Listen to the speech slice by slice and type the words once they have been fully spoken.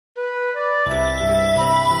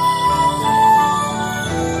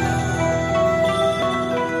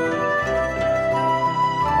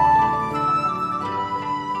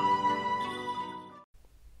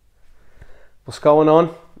What's going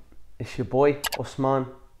on? It's your boy Usman.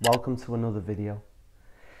 Welcome to another video.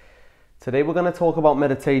 Today we're going to talk about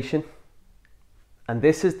meditation, and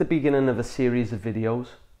this is the beginning of a series of videos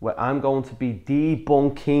where I'm going to be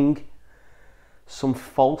debunking some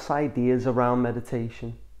false ideas around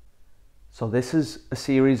meditation. So this is a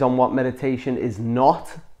series on what meditation is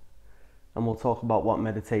not, and we'll talk about what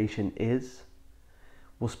meditation is.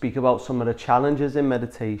 We'll speak about some of the challenges in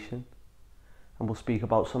meditation, and we'll speak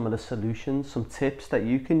about some of the solutions, some tips that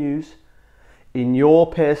you can use in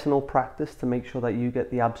your personal practice to make sure that you get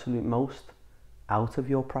the absolute most out of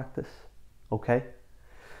your practice. Okay?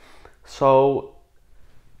 So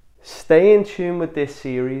stay in tune with this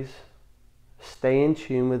series. Stay in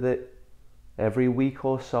tune with it. Every week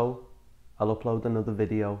or so, I'll upload another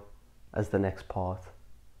video as the next part.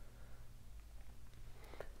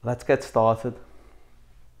 Let's get started.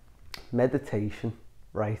 Meditation.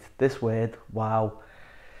 Right, this word, wow.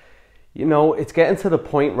 You know, it's getting to the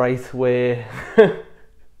point, right, where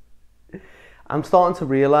I'm starting to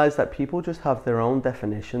realize that people just have their own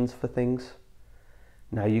definitions for things.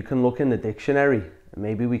 Now, you can look in the dictionary, and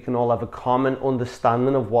maybe we can all have a common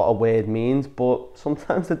understanding of what a word means, but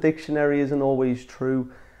sometimes the dictionary isn't always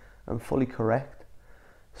true and fully correct.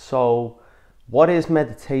 So, what is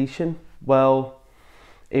meditation? Well,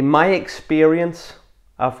 in my experience,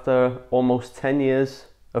 after almost 10 years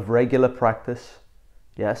of regular practice,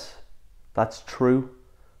 yes, that's true.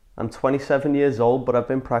 I'm 27 years old, but I've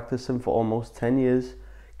been practicing for almost 10 years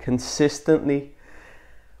consistently.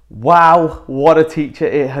 Wow, what a teacher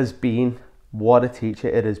it has been. What a teacher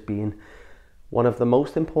it has been. One of the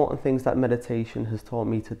most important things that meditation has taught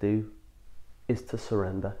me to do is to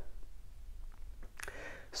surrender.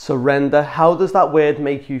 Surrender. How does that word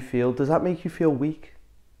make you feel? Does that make you feel weak?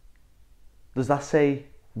 Does that say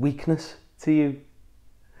weakness to you?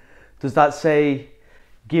 Does that say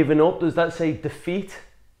giving up? Does that say defeat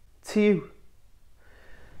to you?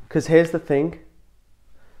 Because here's the thing.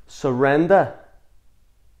 Surrender.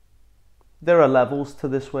 There are levels to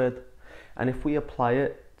this word. And if we apply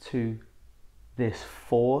it to this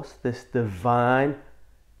force, this divine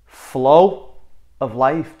flow of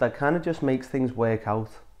life that kind of just makes things work out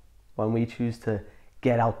when we choose to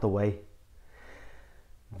get out the way.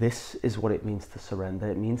 This is what it means to surrender.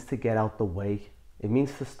 It means to get out the way. It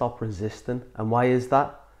means to stop resisting. And why is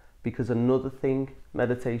that? Because another thing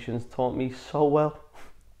meditation's taught me so well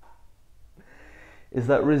is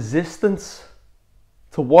that resistance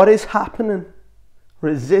to what is happening,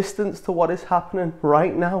 resistance to what is happening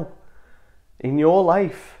right now in your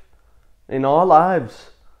life, in our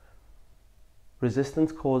lives,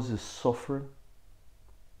 resistance causes suffering.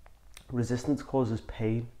 Resistance causes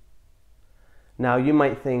pain. Now you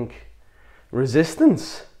might think,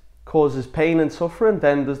 resistance causes pain and suffering,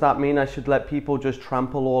 then does that mean I should let people just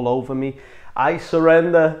trample all over me? I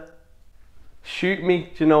surrender, shoot me,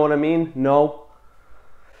 do you know what I mean? No,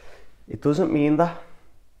 it doesn't mean that.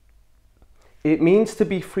 It means to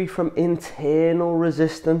be free from internal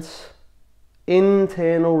resistance.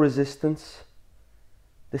 Internal resistance.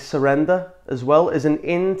 This surrender as well is an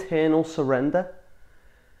internal surrender.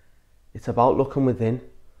 It's about looking within.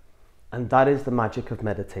 And that is the magic of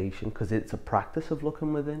meditation, because it's a practice of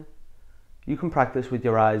looking within. You can practice with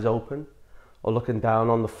your eyes open or looking down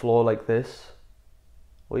on the floor like this,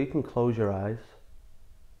 or you can close your eyes.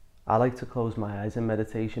 I like to close my eyes in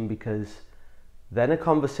meditation because then a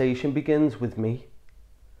conversation begins with me.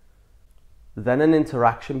 Then an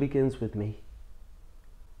interaction begins with me.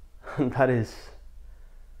 And that is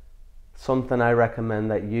something I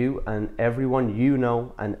recommend that you and everyone you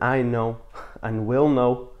know and I know and will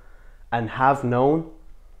know and have known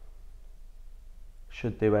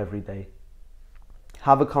should do every day.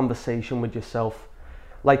 Have a conversation with yourself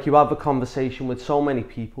like you have a conversation with so many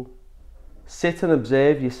people. Sit and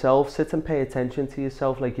observe yourself. Sit and pay attention to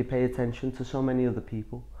yourself like you pay attention to so many other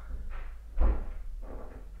people.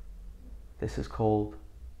 This is called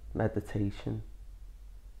meditation,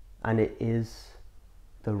 and it is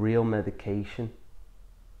the real medication.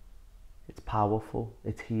 It's powerful,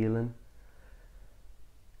 it's healing.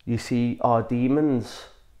 You see, our demons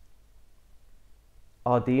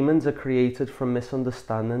are created from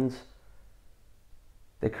misunderstandings.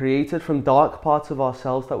 They're created from dark parts of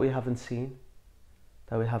ourselves that we haven't seen,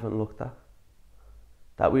 that we haven't looked at,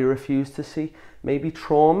 that we refuse to see. Maybe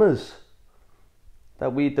traumas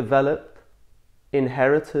that we developed,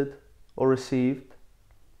 inherited or received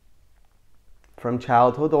from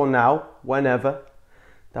childhood or now, whenever,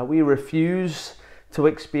 that we refuse to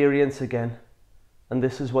experience again. And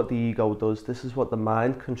this is what the ego does. This is what the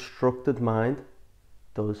mind, constructed mind,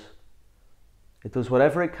 does. It does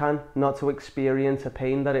whatever it can not to experience a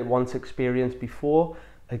pain that it once experienced before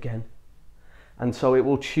again. And so it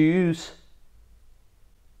will choose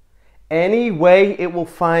any way, it will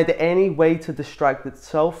find any way to distract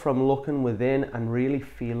itself from looking within and really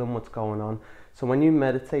feeling what's going on. So when you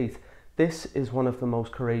meditate, this is one of the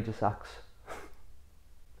most courageous acts.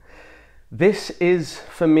 This is,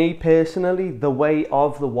 for me personally, the way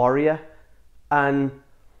of the warrior. And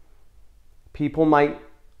people might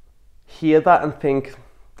hear that and think,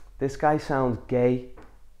 this guy sounds gay.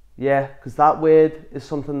 Yeah, because that word is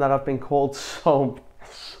something that I've been called so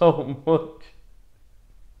much.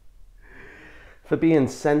 For being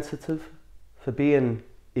sensitive, for being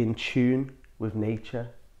in tune with nature,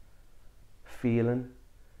 feeling.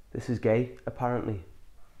 This is gay, apparently.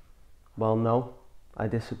 Well, no, I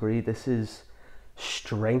disagree. This is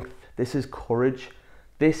strength. This is courage.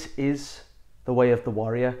 This is the way of the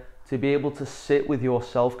warrior. To be able to sit with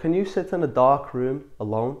yourself. Can you sit in a dark room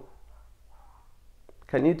alone?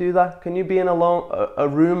 Can you do that? Can you be in a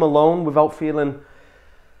room alone without feeling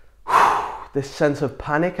this sense of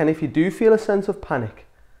panic? And if you do feel a sense of panic,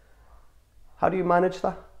 how do you manage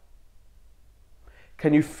that?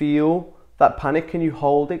 Can you feel that panic? Can you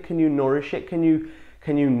hold it? Can you nourish it? Can you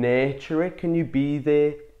nurture it? Can you be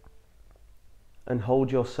there and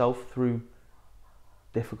hold yourself through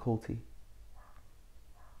difficulty?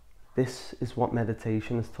 This is what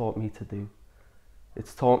meditation has taught me to do.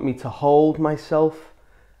 It's taught me to hold myself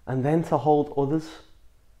and then to hold others,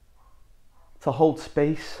 to hold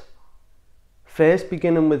space. First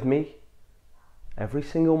beginning with me, every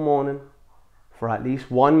single morning for at least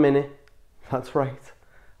 1 minute. That's right.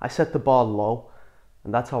 I set the bar low,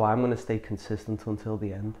 and that's how I'm going to stay consistent until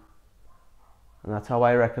the end. And that's how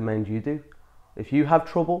I recommend you do. If you have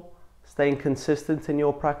trouble staying consistent in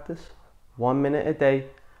your practice, 1 minute a day,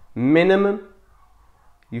 minimum.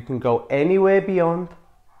 You can go anywhere beyond,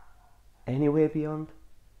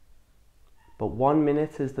 but 1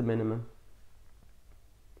 minute is the minimum.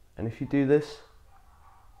 And if you do this,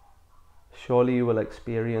 surely you will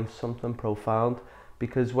experience something profound,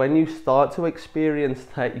 because when you start to experience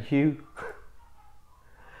that you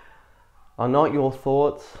are not your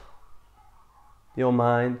thoughts, your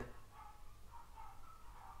mind,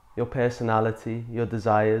 your personality, your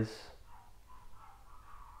desires,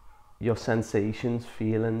 your sensations,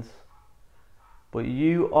 feelings, but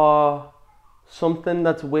you are something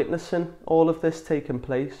that's witnessing all of this taking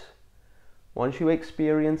place. Once you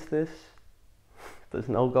experience this, there's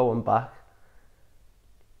no going back.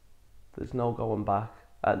 There's no going back.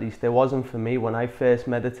 At least there wasn't for me when I first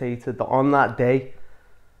meditated. On that day,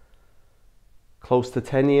 close to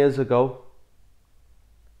 10 years ago,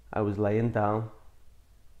 I was laying down.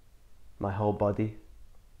 My whole body,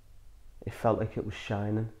 it felt like it was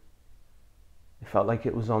shining. It felt like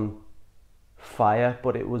it was on fire,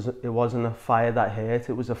 but it wasn't a fire that hurt.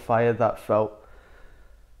 It was a fire that felt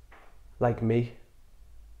like me.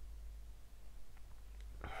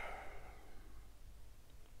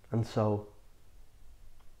 And so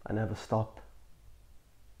I never stopped.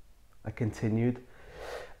 I continued.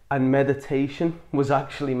 And meditation was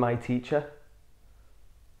actually my teacher.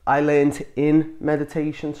 I learned in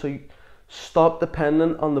meditation. So you stop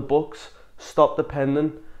depending on the books, stop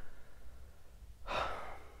depending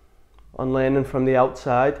on learning from the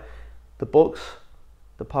outside. The books,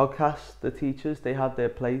 the podcasts, the teachers, they have their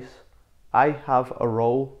place. I have a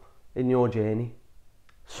role in your journey.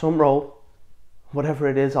 Some role, whatever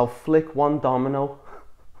it is. I'll flick one domino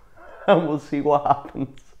and we'll see what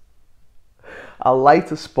happens. I'll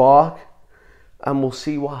light a spark and we'll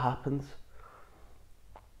see what happens.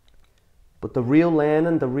 But the real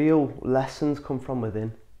learning, the real lessons come from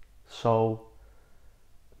within. So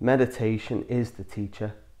meditation is the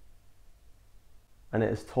teacher. And it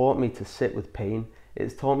has taught me to sit with pain. It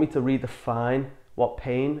has taught me to redefine what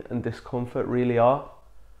pain and discomfort really are,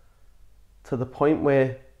 to the point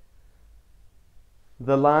where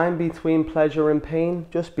the line between pleasure and pain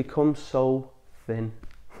just becomes so thin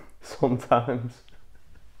sometimes.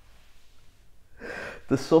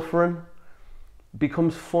 The suffering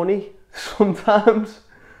becomes funny sometimes.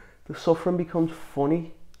 The suffering becomes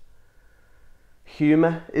funny.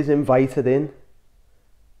 Humour is invited in.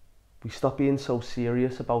 We stop being so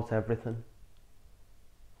serious about everything.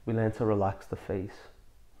 We learn to relax the face.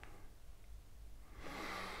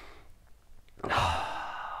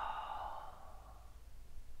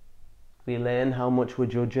 We learn how much we're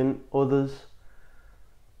judging others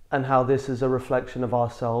and how this is a reflection of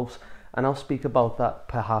ourselves. And I'll speak about that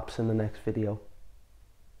perhaps in the next video.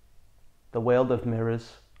 The world of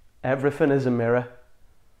mirrors. Everything is a mirror.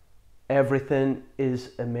 Everything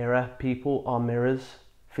is a mirror. People are mirrors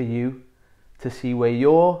for you to see where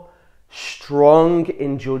you're strong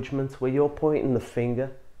in judgment, where you're pointing the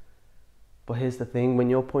finger. But here's the thing, when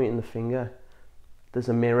you're pointing the finger, there's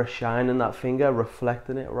a mirror shining that finger,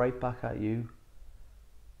 reflecting it right back at you.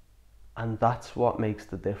 And that's what makes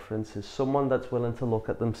the difference, is someone that's willing to look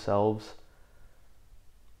at themselves,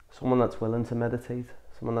 someone that's willing to meditate,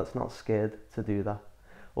 someone that's not scared to do that,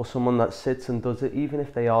 or someone that sits and does it even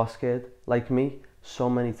if they are scared, like me, so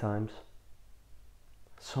many times.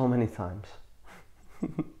 So many times.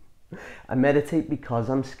 I meditate because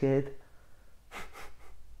I'm scared.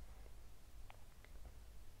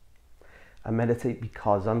 I meditate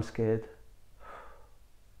because I'm scared.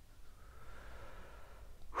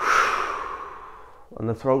 And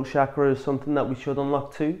the throat chakra is something that we should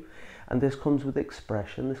unlock too. And this comes with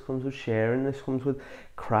expression, this comes with sharing, this comes with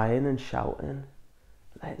crying and shouting,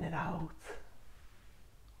 letting it out.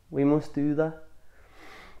 We must do that.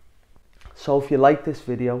 So if you like this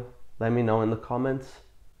video, let me know in the comments.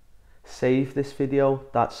 Save this video,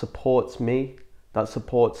 that supports me, that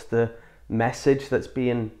supports the message that's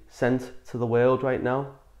being sent to the world right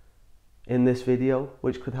now in this video,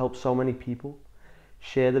 which could help so many people.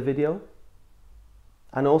 Share the video,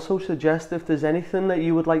 and also suggest if there's anything that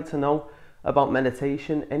you would like to know about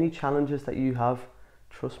meditation, any challenges that you have.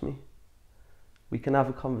 Trust me, we can have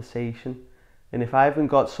a conversation, and if I haven't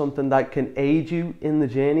got something that can aid you in the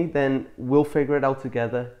journey, then we'll figure it out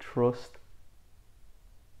together. Trust.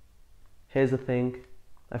 Here's the thing,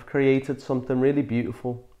 I've created something really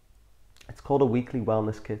beautiful. It's called a weekly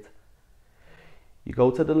wellness kit. You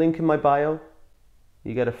go to the link in my bio,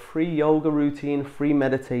 you get a free yoga routine, free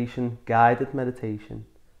meditation, guided meditation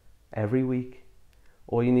every week.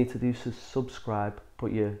 All you need to do is subscribe,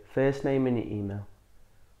 put your first name and your email.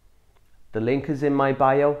 The link is in my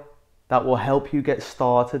bio. That will help you get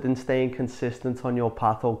started and staying consistent on your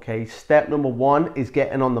path, okay? Step number 1 is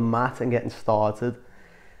getting on the mat and getting started.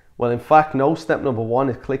 Well, in fact, no, step number 1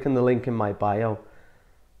 is clicking the link in my bio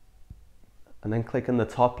and then clicking the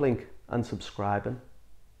top link and subscribing,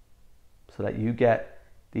 so that you get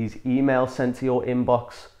these emails sent to your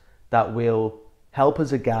inbox that will help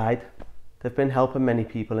as a guide. They've been helping many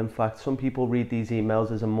people. In fact, some people read these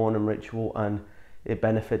emails as a morning ritual and it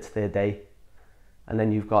benefits their day. And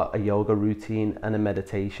then you've got a yoga routine and a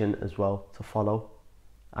meditation as well to follow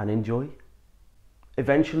and enjoy.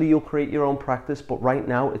 Eventually you'll create your own practice, but right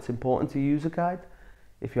now it's important to use a guide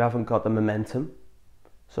if you haven't got the momentum.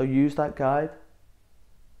 So use that guide.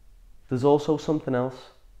 There's also something else.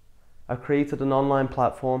 I've created an online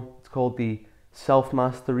platform. It's called the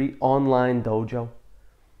SLFMASTERY Online Dojo.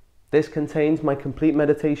 This contains my complete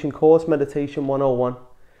meditation course, Meditation 101.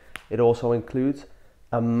 It also includes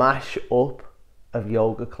a mash-up of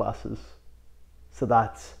yoga classes. So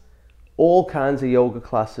that's all kinds of yoga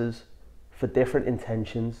classes for different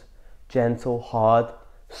intentions: gentle, hard,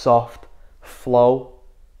 soft, flow,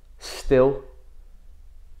 still.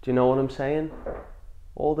 Do you know what I'm saying?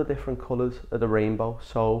 All the different colours of the rainbow.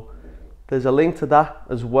 So there's a link to that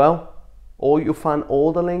as well. Or you'll find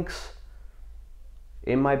all the links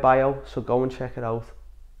in my bio, so go and check it out.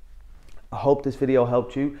 I hope this video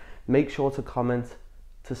helped you. Make sure to comment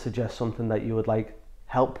to suggest something that you would like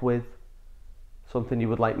help with, something you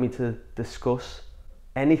would like me to discuss.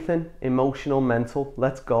 Anything, emotional, mental,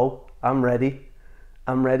 let's go. I'm ready.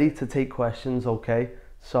 I'm ready to take questions, okay?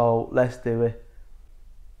 So let's do it.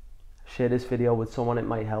 Share this video with someone it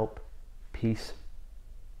might help. Peace.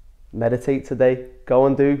 Meditate today. Go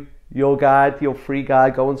and do your guide, your free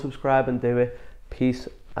guide. Go and subscribe and do it. Peace,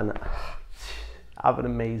 and have an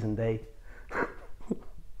amazing day.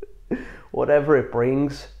 Whatever it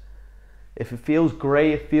brings. If it feels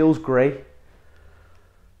grey, it feels grey.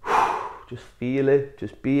 Just feel it,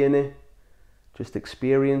 just be in it, just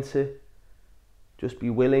experience it. Just be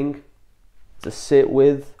willing to sit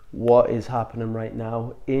with what is happening right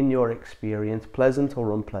now in your experience, pleasant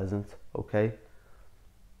or unpleasant, okay?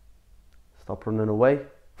 Stop running away.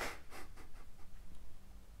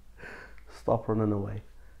 Stop running away.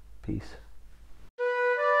 Peace.